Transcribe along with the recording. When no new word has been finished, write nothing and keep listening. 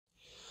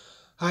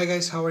Hi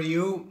guys, how are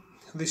you?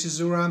 This is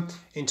Zura,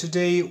 and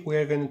today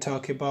we're going to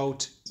talk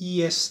about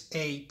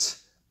ES8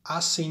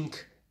 async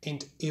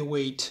and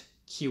await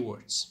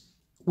keywords,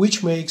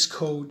 which makes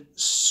code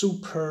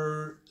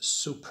super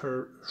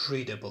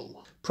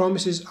readable.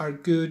 Promises are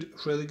good,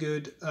 really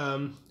good.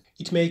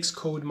 It makes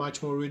code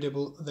much more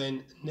readable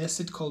than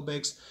nested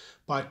callbacks,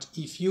 but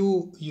if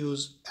you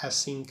use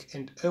async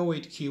and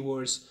await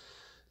keywords,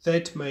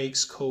 that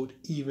makes code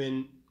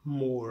even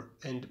more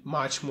and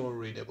much more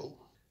readable.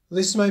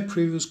 This is my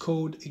previous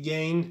code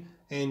again,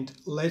 and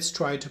let's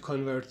try to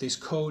convert this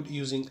code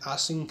using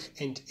async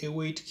and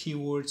await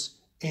keywords,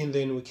 and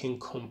then we can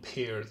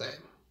compare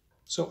them.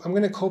 So I'm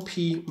going to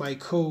copy my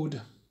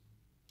code,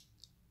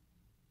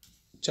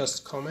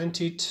 just comment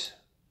it,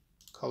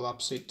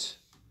 collapse it,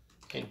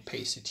 and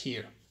paste it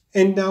here.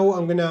 And now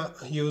I'm going to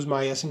use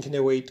my async and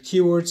await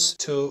keywords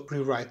to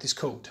rewrite this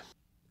code.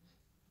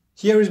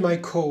 Here is my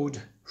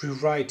code,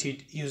 rewrite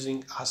it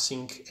using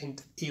async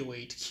and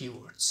await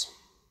keywords.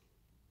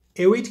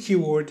 Await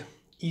keyword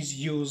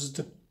is used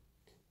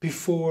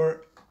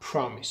before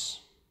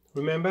promise.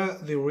 Remember,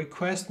 the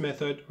request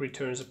method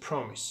returns a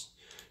promise.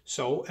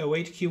 So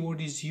await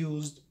keyword is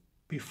used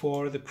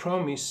before the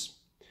promise,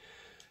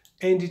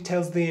 and it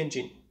tells the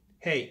engine,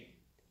 hey,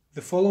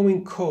 the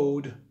following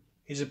code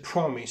is a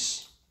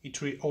promise, it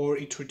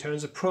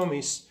returns a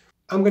promise.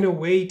 I'm going to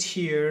wait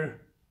here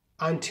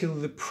until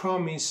the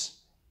promise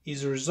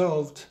is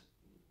resolved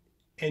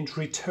and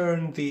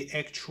return the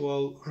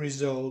actual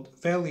result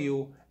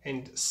value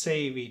and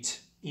save it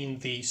in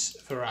this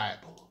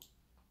variable.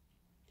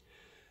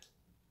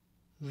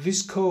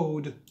 This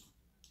code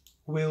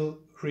will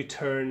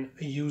return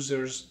a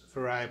user's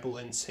variable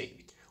and save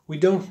it. We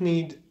don't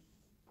need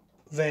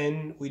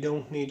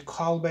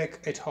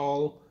callback at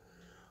all.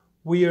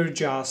 We are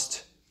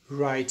just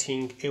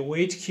writing a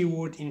wait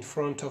keyword in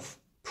front of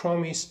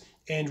promise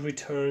and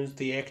returns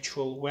the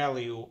actual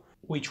value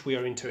which we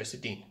are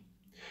interested in.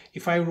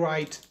 If I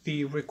write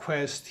the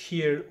request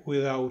here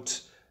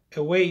without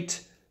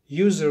await,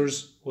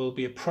 users will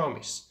be a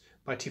promise.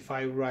 But if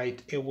I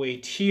write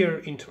await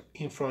here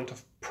in front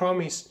of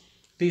promise,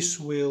 this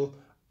will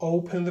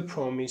open the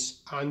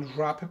promise,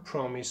 unwrap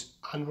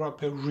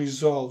a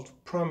resolved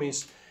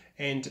promise,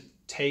 and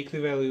take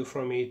the value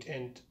from it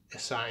and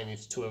assign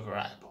it to a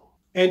variable.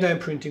 And I'm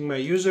printing my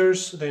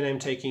users, then I'm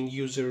taking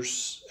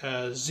users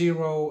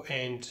 0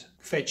 and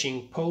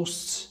fetching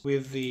posts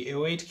with the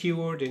await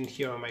keyword, and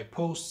here are my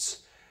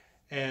posts.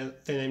 And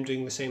then I'm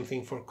doing the same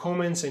thing for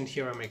comments, and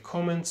here are my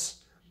comments,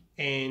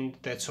 and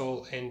that's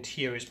all, and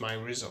here is my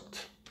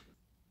result.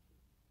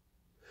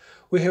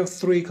 We have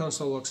 3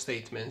 console log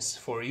statements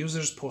for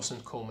users, posts,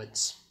 and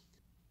comments.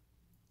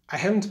 I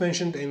haven't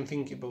mentioned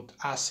anything about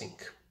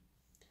async.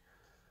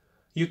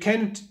 You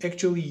can't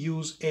actually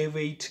use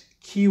await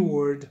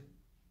keyword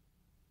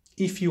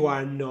if you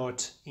are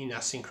not in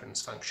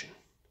asynchronous function.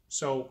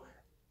 So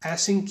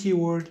async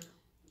keyword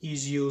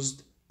is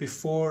used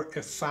before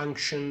a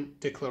function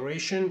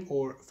declaration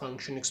or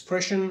function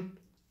expression.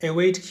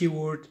 Await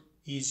keyword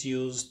is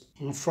used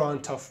in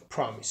front of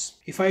promise.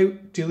 If I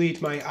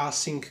delete my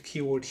async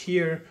keyword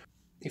here,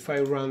 if I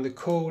run the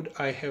code,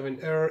 I have an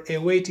error.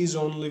 Await is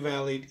only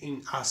valid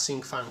in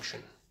async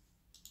function.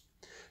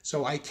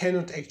 So I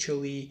cannot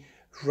actually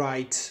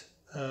write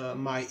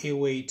my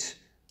await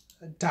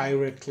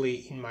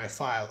directly in my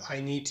file. I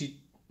need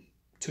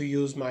to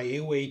use my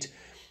await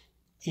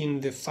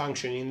in the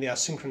function, in the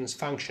asynchronous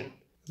function.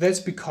 That's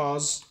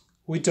because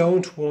we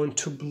don't want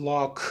to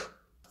block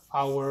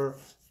our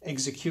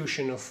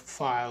execution of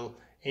file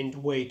and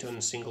wait on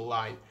a single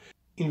line.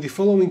 In the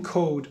following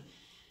code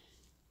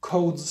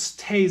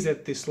stays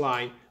at this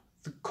line.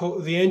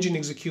 The engine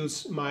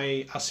executes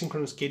my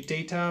asynchronous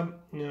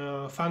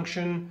getData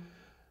function.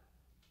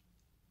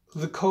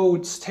 The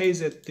code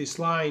stays at this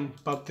line,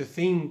 but the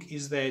thing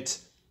is that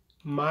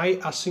my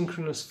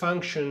asynchronous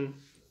function,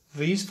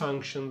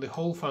 the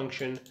whole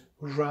function,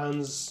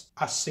 runs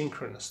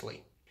asynchronously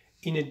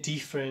in a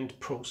different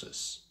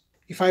process.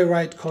 If I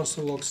write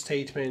console log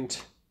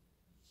statement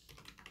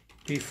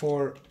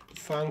before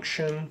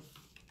function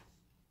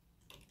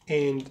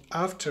and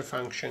after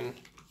function,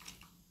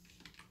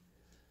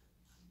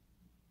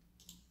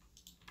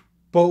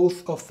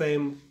 both of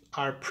them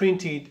are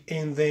printed,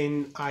 and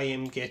then I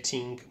am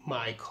getting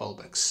my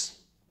callbacks.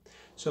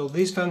 So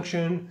this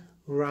function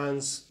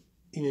runs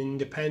in an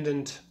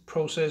independent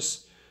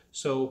process,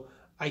 so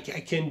I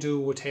can do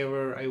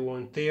whatever I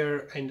want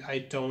there, and I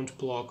don't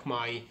block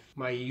my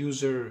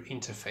user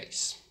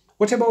interface.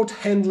 What about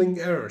handling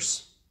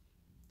errors?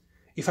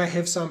 If I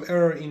have some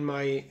error in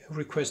my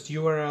request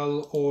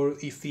URL, or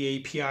if the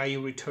API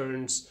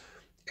returns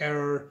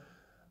error,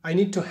 I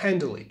need to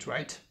handle it,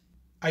 right?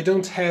 I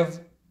don't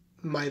have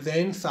my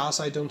then, thus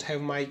I don't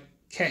have my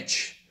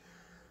catch.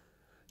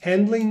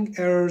 Handling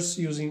errors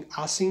using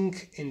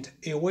async and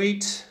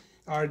await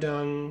are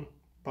done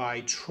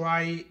by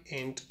try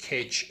and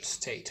catch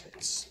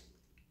statements.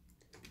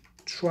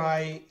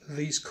 Try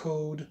this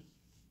code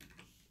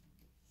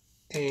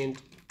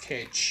and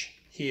catch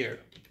here.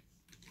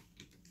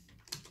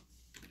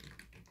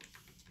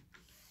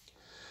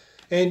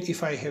 And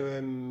if I have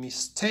a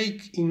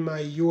mistake in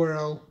my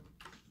URL,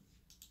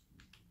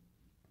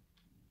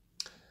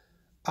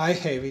 I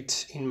have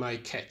it in my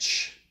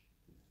catch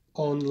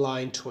on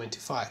line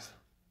 25.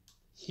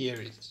 Here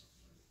it is.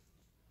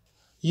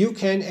 You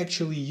can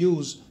actually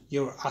use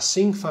your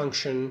async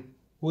function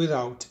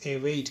without a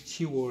wait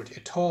keyword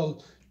at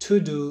all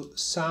to do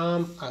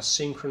some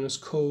asynchronous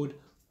code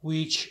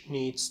which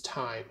needs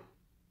time.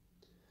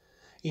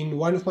 In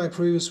one of my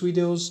previous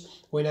videos,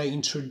 when I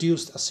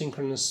introduced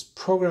asynchronous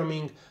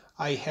programming,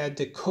 I had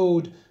the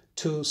code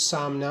to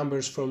sum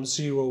numbers from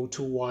 0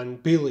 to 1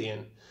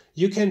 billion.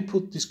 You can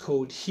put this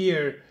code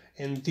here,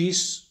 and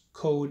this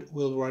code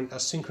will run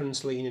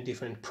asynchronously in a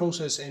different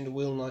process and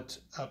will not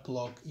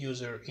block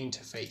user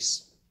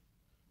interface.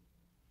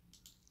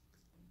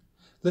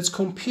 Let's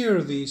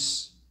compare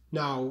this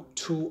now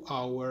to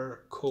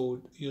our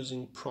code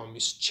using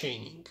promise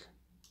chaining.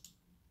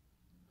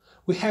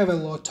 We have a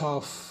lot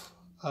of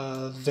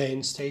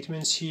then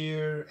statements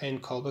here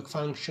and callback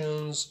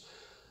functions.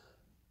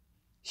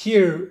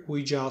 Here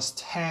we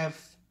just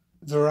have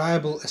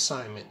variable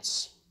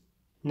assignments,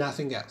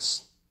 nothing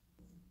else.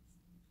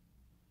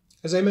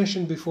 As I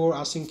mentioned before,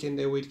 async and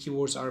await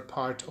keywords are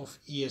part of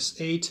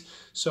ES8,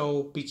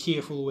 so be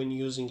careful when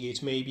using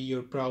it. Maybe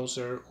your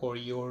browser or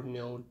your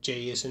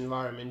Node.js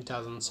environment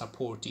doesn't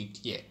support it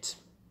yet.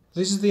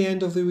 This is the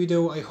end of the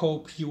video. I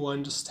hope you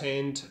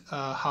understand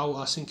how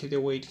async and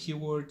await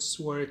keywords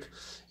work.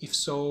 If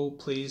so,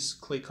 please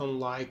click on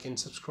like and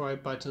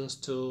subscribe buttons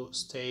to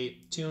stay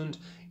tuned.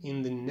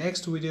 In the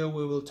next video,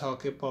 we will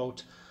talk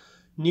about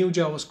new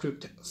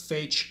JavaScript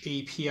fetch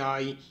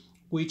API,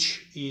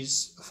 which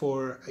is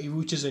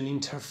an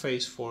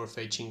interface for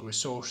fetching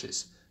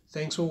resources.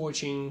 Thanks for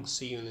watching.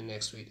 See you in the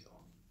next video.